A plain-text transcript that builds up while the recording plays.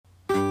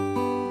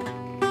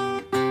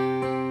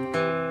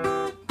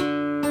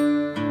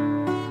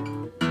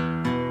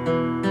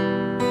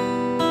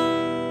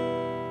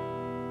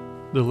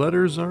The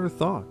letters are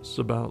thoughts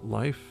about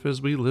life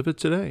as we live it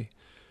today,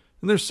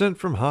 and they're sent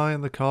from high in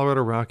the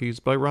Colorado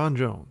Rockies by Ron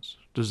Jones,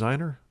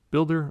 designer,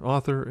 builder,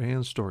 author,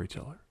 and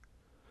storyteller.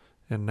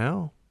 And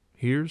now,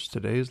 here's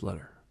today's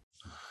letter.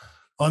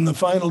 On the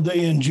final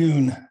day in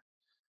June,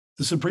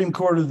 the Supreme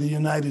Court of the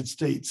United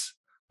States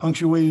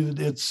punctuated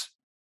its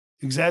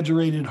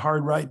exaggerated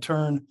hard right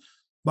turn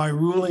by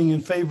ruling in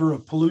favor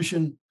of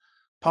pollution,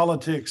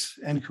 politics,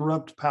 and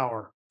corrupt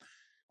power,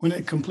 when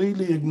it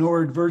completely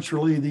ignored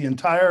virtually the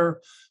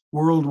entire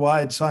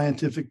worldwide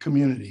scientific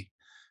community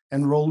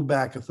and rolled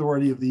back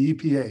authority of the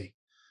EPA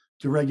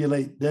to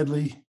regulate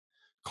deadly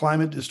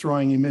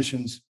climate-destroying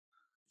emissions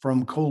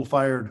from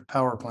coal-fired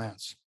power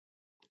plants.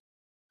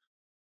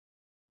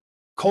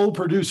 Coal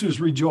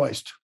producers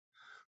rejoiced,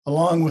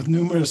 along with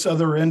numerous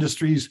other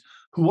industries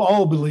who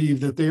all believe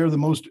that they are the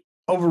most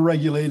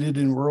overregulated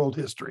in world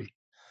history.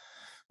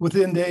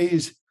 Within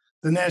days,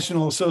 the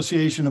National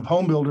Association of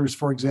Home Builders,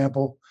 for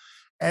example,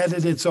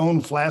 added its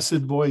own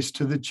flaccid voice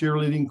to the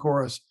cheerleading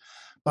chorus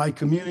by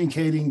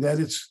communicating that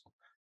its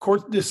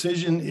court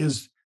decision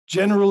is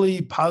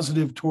generally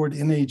positive toward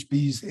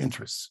NHB's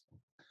interests,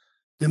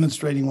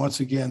 demonstrating once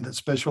again that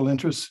special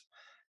interests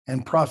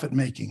and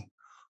profit-making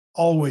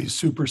always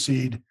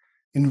supersede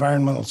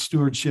environmental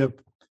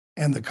stewardship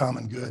and the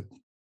common good.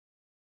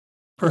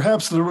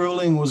 Perhaps the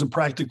ruling was a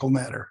practical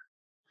matter,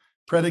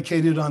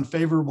 predicated on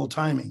favorable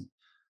timing,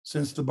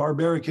 since the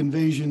barbaric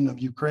invasion of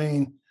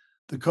Ukraine,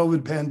 the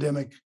COVID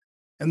pandemic,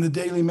 and the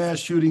daily mass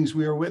shootings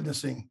we are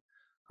witnessing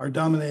are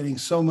dominating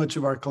so much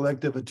of our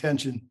collective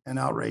attention and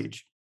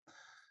outrage.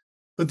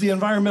 But the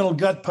environmental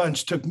gut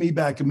punch took me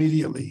back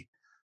immediately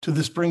to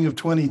the spring of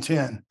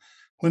 2010,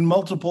 when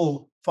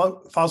multiple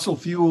fossil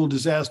fuel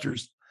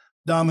disasters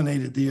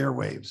dominated the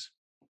airwaves.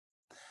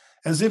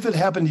 As if it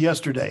happened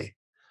yesterday,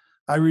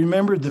 I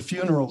remembered the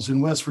funerals in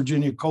West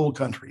Virginia coal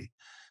country,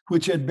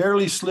 which had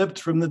barely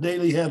slipped from the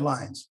daily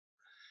headlines,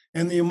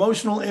 and the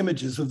emotional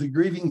images of the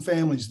grieving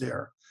families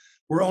there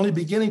were only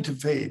beginning to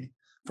fade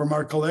from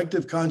our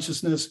collective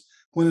consciousness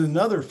when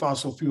another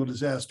fossil fuel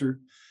disaster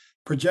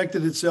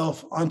projected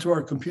itself onto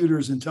our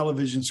computers and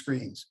television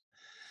screens.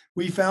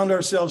 We found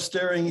ourselves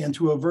staring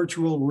into a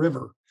virtual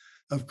river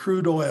of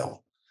crude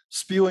oil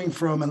spewing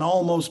from an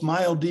almost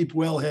mile-deep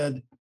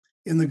wellhead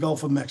in the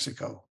Gulf of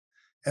Mexico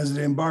as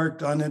it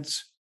embarked on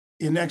its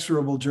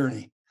inexorable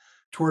journey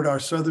toward our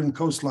southern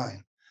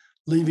coastline,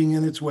 leaving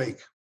in its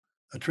wake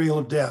a trail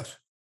of death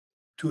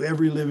to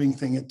every living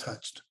thing it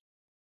touched.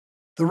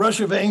 The rush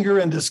of anger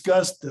and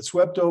disgust that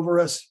swept over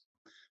us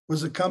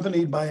was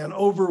accompanied by an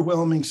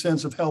overwhelming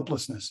sense of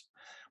helplessness,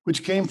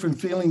 which came from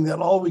feeling that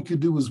all we could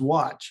do was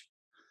watch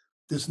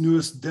this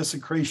newest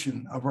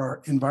desecration of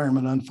our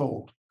environment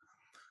unfold,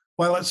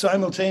 while it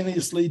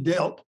simultaneously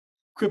dealt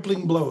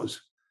crippling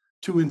blows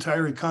to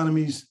entire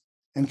economies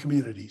and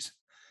communities,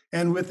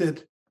 and with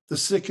it, the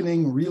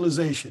sickening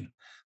realization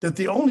that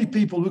the only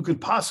people who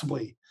could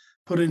possibly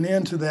put an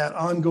end to that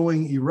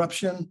ongoing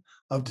eruption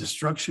of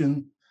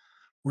destruction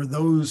were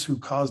those who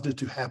caused it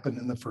to happen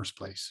in the first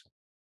place.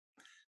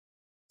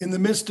 In the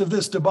midst of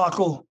this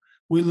debacle,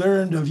 we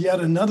learned of yet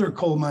another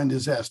coal mine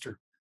disaster,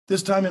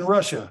 this time in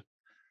Russia,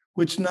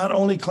 which not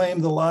only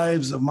claimed the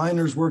lives of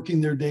miners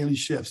working their daily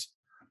shifts,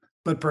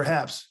 but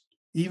perhaps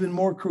even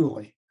more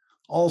cruelly,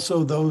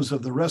 also those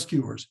of the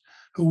rescuers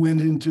who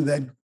went into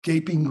that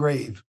gaping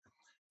grave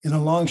in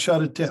a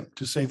long-shot attempt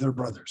to save their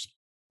brothers.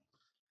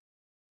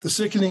 The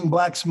sickening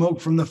black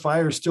smoke from the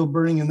fire still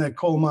burning in that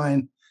coal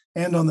mine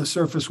and on the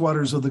surface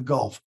waters of the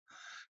Gulf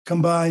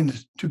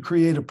combined to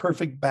create a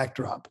perfect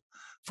backdrop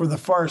for the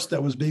farce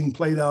that was being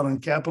played out on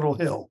Capitol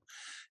Hill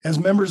as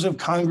members of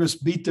Congress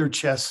beat their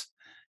chests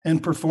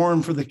and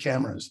performed for the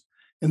cameras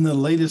in the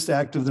latest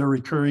act of their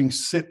recurring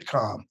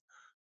sitcom,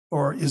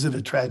 or is it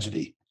a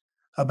tragedy,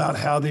 about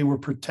how they were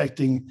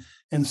protecting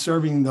and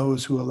serving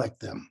those who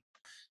elect them.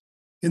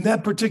 In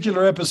that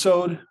particular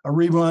episode, a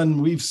rerun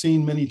we've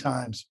seen many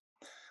times,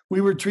 we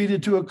were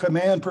treated to a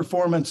command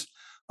performance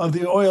of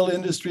the oil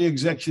industry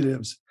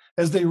executives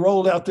as they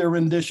rolled out their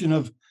rendition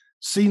of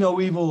 "See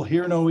no evil,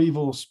 hear no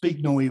evil,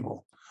 speak no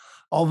evil."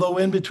 Although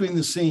in between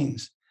the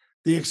scenes,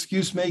 the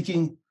excuse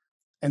making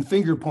and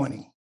finger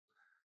pointing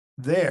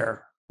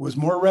there was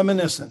more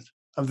reminiscent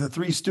of the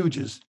Three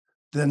Stooges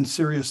than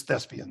serious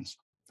thespians.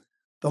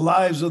 The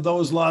lives of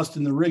those lost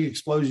in the rig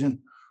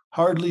explosion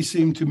hardly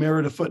seemed to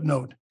merit a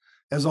footnote,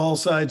 as all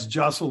sides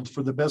jostled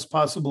for the best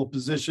possible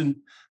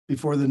position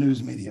before the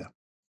news media.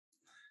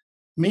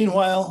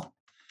 Meanwhile,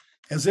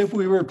 as if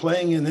we were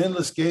playing an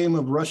endless game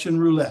of Russian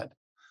roulette,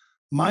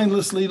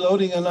 mindlessly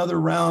loading another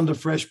round of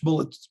fresh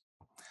bullets,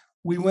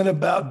 we went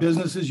about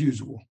business as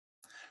usual,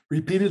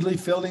 repeatedly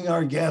filling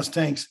our gas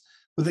tanks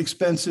with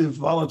expensive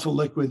volatile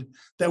liquid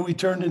that we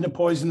turned into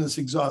poisonous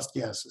exhaust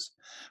gases,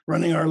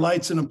 running our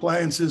lights and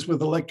appliances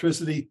with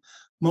electricity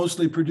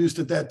mostly produced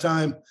at that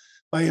time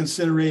by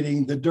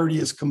incinerating the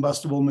dirtiest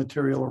combustible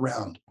material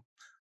around,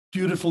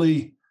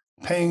 dutifully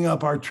paying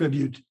up our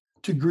tribute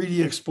to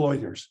greedy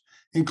exploiters,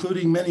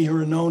 including many who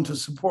are known to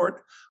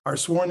support our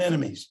sworn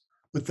enemies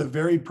with the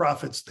very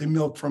profits they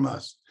milk from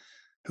us,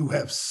 who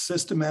have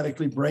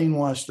systematically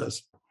brainwashed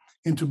us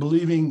into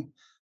believing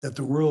that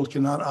the world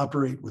cannot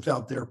operate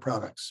without their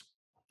products.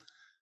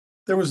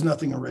 There was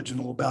nothing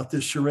original about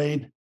this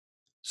charade,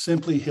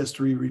 simply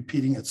history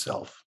repeating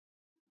itself.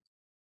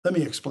 Let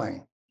me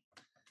explain.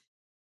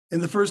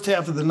 In the first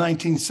half of the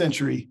 19th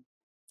century,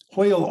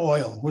 whale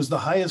oil was the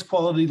highest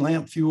quality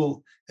lamp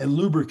fuel and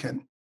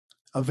lubricant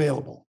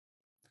available.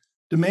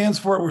 Demands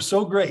for it were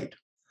so great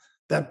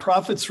that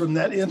profits from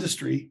that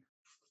industry,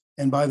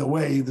 and by the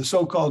way, the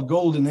so-called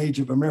golden age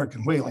of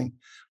American whaling,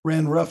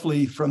 ran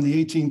roughly from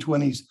the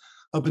 1820s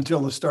up until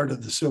the start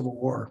of the Civil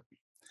War,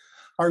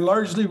 are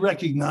largely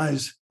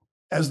recognized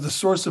as the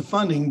source of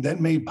funding that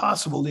made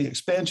possible the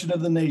expansion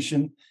of the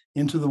nation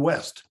into the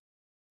West.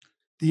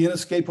 The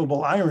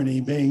inescapable irony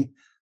being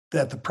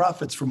that the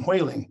profits from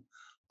whaling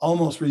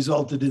almost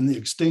resulted in the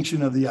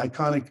extinction of the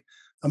iconic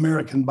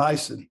American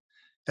bison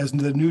as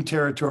the new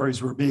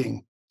territories were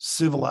being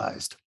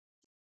civilized.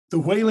 The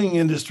whaling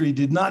industry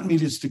did not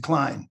meet its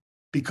decline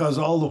because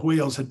all the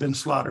whales had been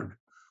slaughtered,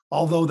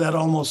 although that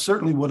almost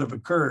certainly would have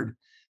occurred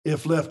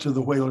if left to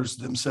the whalers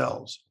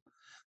themselves.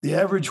 The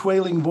average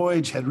whaling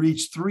voyage had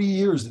reached 3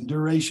 years in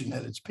duration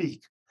at its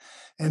peak,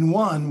 and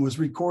one was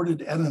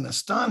recorded at an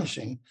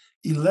astonishing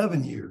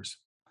 11 years.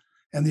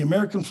 And the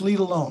American fleet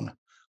alone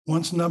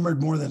once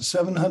numbered more than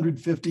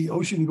 750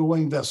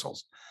 ocean-going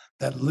vessels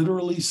that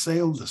literally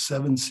sailed the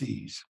 7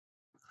 seas.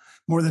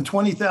 More than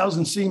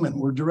 20,000 seamen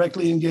were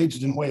directly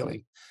engaged in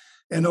whaling,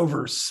 and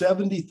over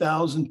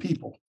 70,000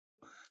 people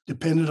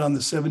depended on the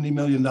 $70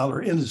 million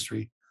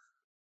industry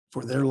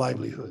for their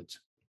livelihoods.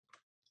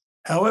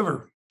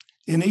 However,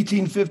 in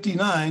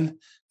 1859,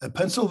 a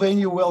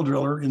Pennsylvania well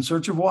driller in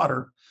search of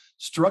water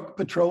struck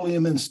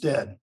petroleum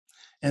instead.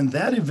 And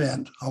that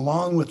event,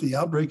 along with the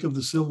outbreak of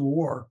the Civil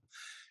War,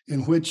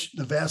 in which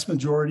the vast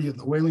majority of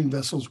the whaling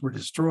vessels were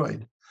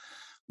destroyed,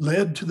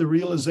 led to the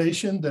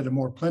realization that a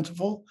more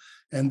plentiful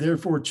and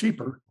therefore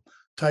cheaper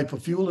type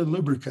of fuel and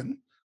lubricant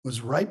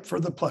was ripe for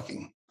the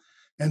plucking.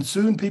 And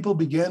soon people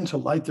began to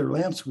light their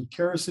lamps with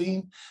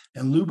kerosene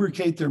and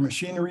lubricate their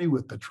machinery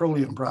with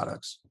petroleum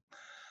products.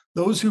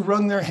 Those who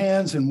wrung their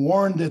hands and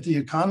warned that the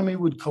economy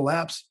would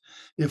collapse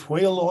if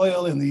whale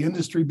oil and the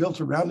industry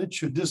built around it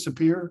should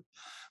disappear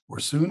were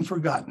soon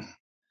forgotten.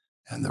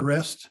 And the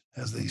rest,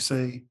 as they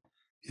say,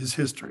 is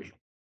history.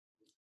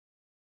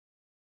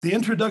 The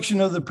introduction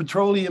of the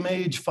petroleum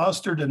age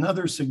fostered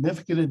another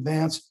significant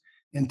advance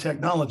in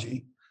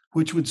technology,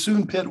 which would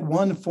soon pit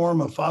one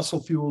form of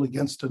fossil fuel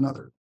against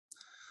another.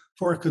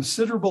 For a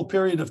considerable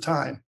period of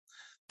time,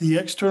 the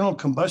external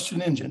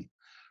combustion engine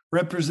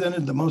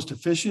represented the most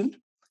efficient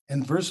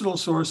and versatile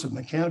source of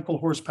mechanical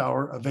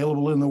horsepower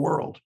available in the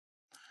world.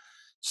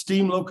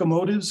 Steam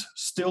locomotives,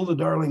 still the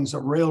darlings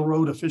of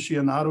railroad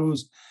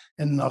aficionados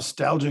and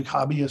nostalgic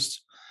hobbyists,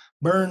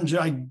 burned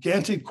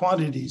gigantic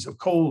quantities of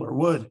coal or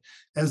wood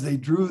as they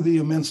drew the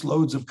immense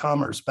loads of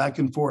commerce back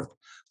and forth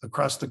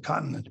across the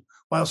continent,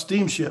 while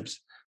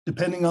steamships,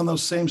 depending on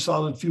those same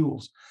solid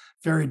fuels,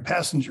 ferried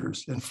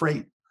passengers and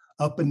freight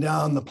up and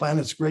down the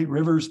planet's great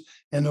rivers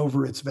and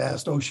over its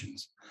vast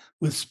oceans,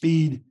 with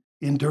speed,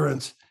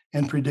 endurance,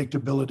 and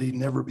predictability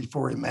never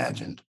before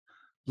imagined,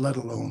 let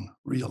alone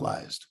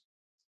realized.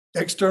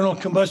 External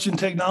combustion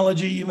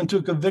technology even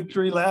took a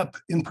victory lap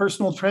in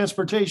personal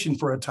transportation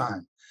for a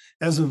time,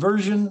 as a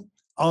version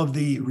of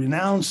the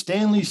renowned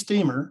Stanley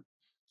steamer.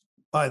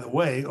 By the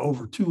way,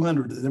 over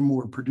 200 of them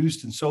were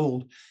produced and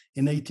sold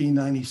in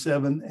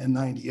 1897 and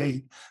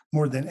 98,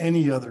 more than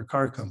any other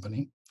car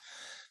company,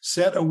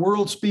 set a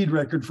world speed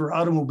record for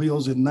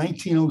automobiles in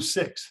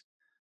 1906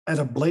 at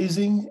a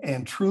blazing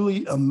and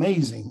truly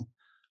amazing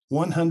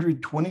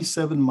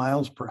 127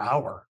 miles per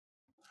hour.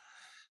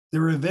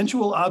 Their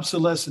eventual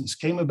obsolescence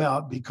came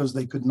about because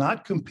they could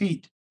not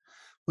compete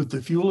with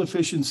the fuel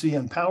efficiency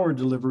and power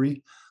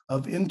delivery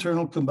of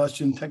internal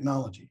combustion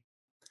technology.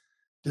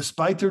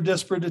 Despite their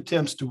desperate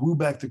attempts to woo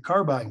back the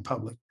car buying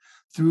public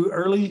through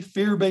early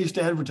fear-based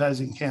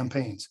advertising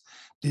campaigns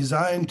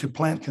designed to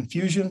plant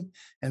confusion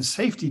and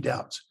safety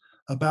doubts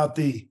about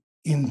the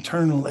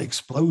internal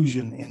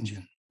explosion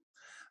engine,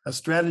 a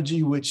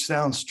strategy which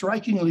sounds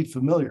strikingly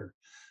familiar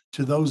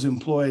to those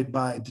employed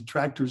by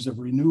detractors of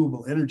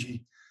renewable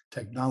energy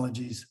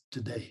technologies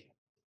today.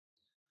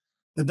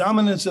 The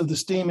dominance of the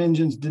steam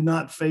engines did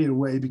not fade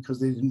away because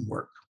they didn't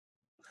work.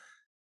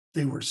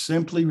 They were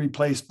simply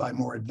replaced by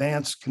more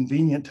advanced,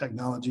 convenient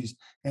technologies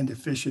and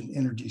efficient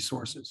energy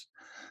sources.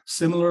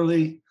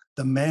 Similarly,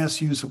 the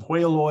mass use of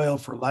whale oil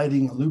for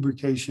lighting and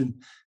lubrication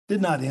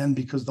did not end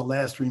because the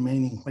last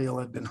remaining whale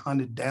had been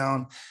hunted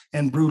down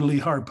and brutally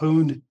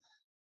harpooned.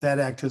 That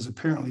act has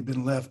apparently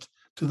been left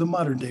to the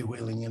modern day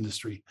whaling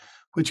industry,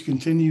 which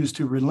continues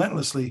to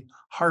relentlessly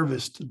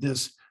harvest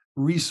this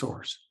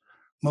resource,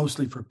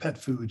 mostly for pet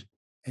food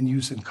and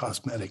use in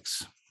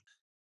cosmetics.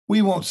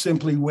 We won't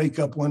simply wake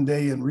up one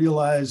day and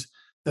realize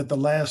that the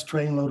last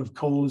trainload of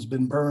coal has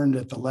been burned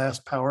at the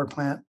last power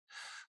plant,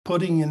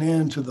 putting an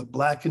end to the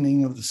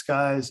blackening of the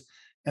skies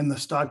and the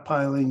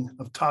stockpiling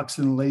of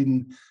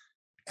toxin-laden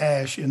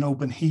ash in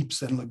open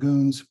heaps and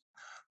lagoons,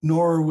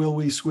 nor will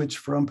we switch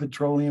from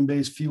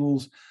petroleum-based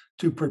fuels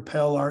to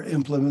propel our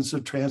implements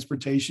of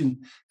transportation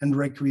and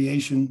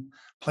recreation,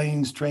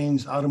 planes,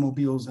 trains,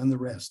 automobiles, and the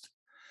rest.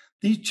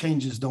 These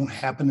changes don't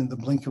happen in the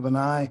blink of an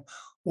eye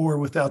or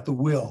without the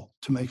will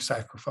to make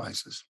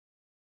sacrifices.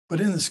 But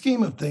in the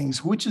scheme of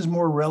things, which is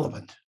more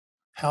relevant?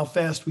 How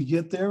fast we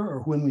get there or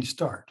when we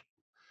start?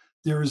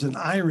 There is an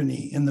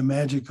irony in the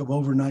magic of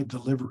overnight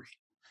delivery.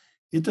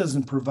 It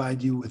doesn't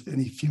provide you with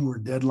any fewer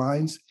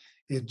deadlines.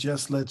 It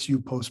just lets you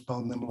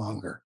postpone them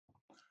longer.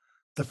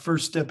 The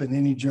first step in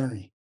any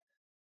journey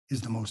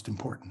is the most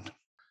important.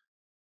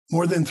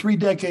 More than 3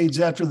 decades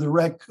after the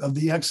wreck of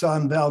the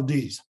Exxon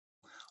Valdez,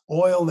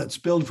 oil that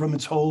spilled from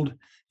its hold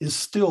is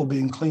still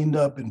being cleaned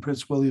up in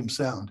Prince William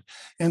Sound.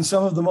 And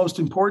some of the most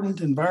important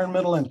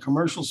environmental and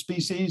commercial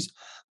species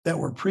that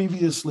were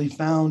previously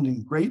found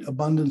in great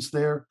abundance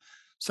there,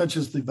 such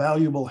as the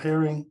valuable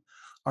herring,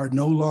 are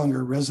no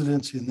longer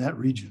residents in that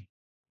region.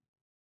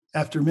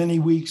 After many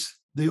weeks,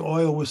 the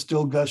oil was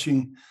still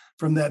gushing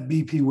from that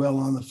BP well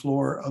on the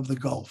floor of the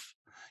Gulf.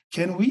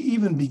 Can we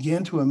even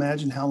begin to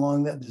imagine how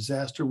long that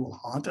disaster will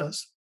haunt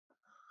us?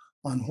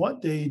 On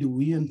what day do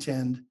we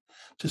intend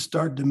to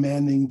start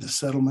demanding the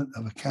settlement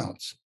of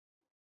accounts?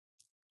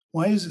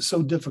 Why is it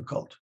so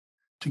difficult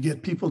to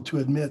get people to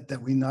admit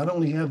that we not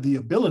only have the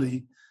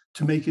ability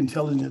to make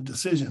intelligent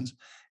decisions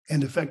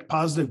and effect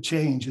positive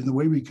change in the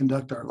way we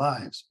conduct our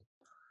lives,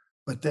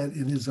 but that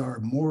it is our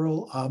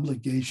moral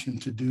obligation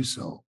to do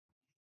so?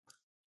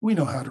 We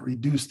know how to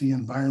reduce the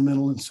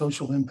environmental and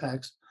social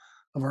impacts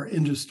of our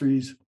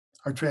industries,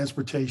 our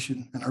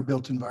transportation, and our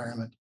built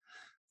environment.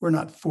 We're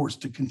not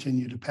forced to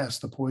continue to pass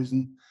the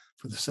poison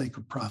for the sake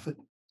of profit.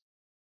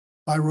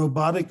 By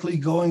robotically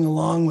going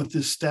along with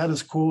this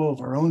status quo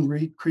of our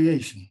own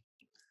creation,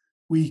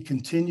 we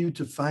continue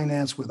to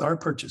finance with our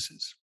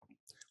purchases.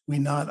 We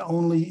not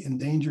only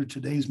endanger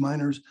today's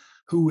miners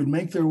who would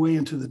make their way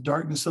into the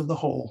darkness of the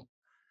hole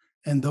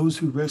and those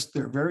who risk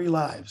their very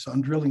lives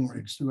on drilling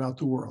rigs throughout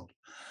the world,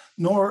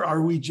 nor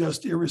are we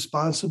just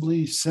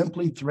irresponsibly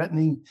simply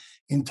threatening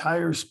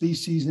entire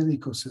species and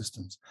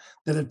ecosystems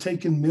that have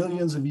taken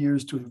millions of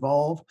years to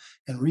evolve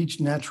and reach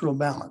natural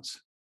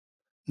balance.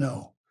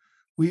 No,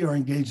 we are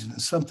engaged in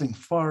something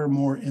far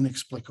more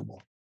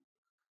inexplicable.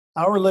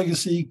 Our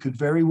legacy could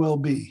very well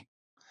be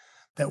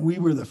that we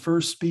were the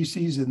first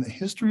species in the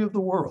history of the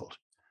world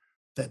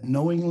that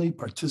knowingly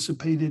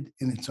participated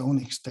in its own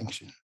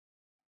extinction.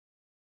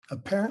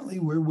 Apparently,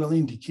 we're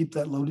willing to keep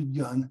that loaded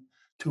gun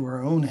to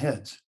our own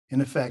heads,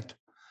 in effect,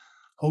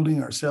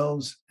 holding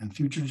ourselves and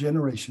future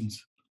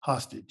generations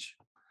hostage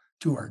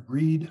to our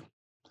greed,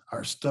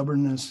 our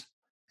stubbornness,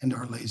 and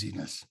our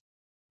laziness.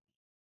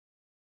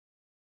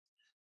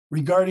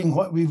 Regarding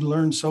what we've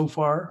learned so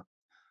far,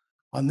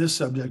 on this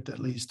subject at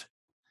least,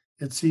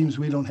 it seems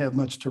we don't have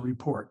much to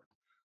report,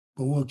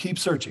 but we'll keep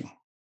searching,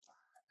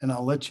 and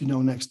I'll let you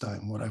know next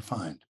time what I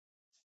find.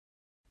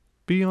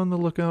 Be on the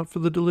lookout for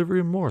the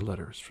delivery of more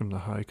letters from the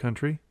high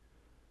country.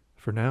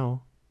 For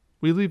now,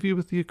 we leave you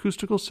with the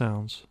acoustical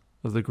sounds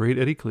of the great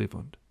Eddie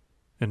Cleveland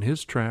and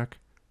his track,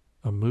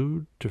 A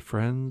Mood to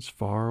Friends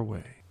Far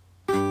Away.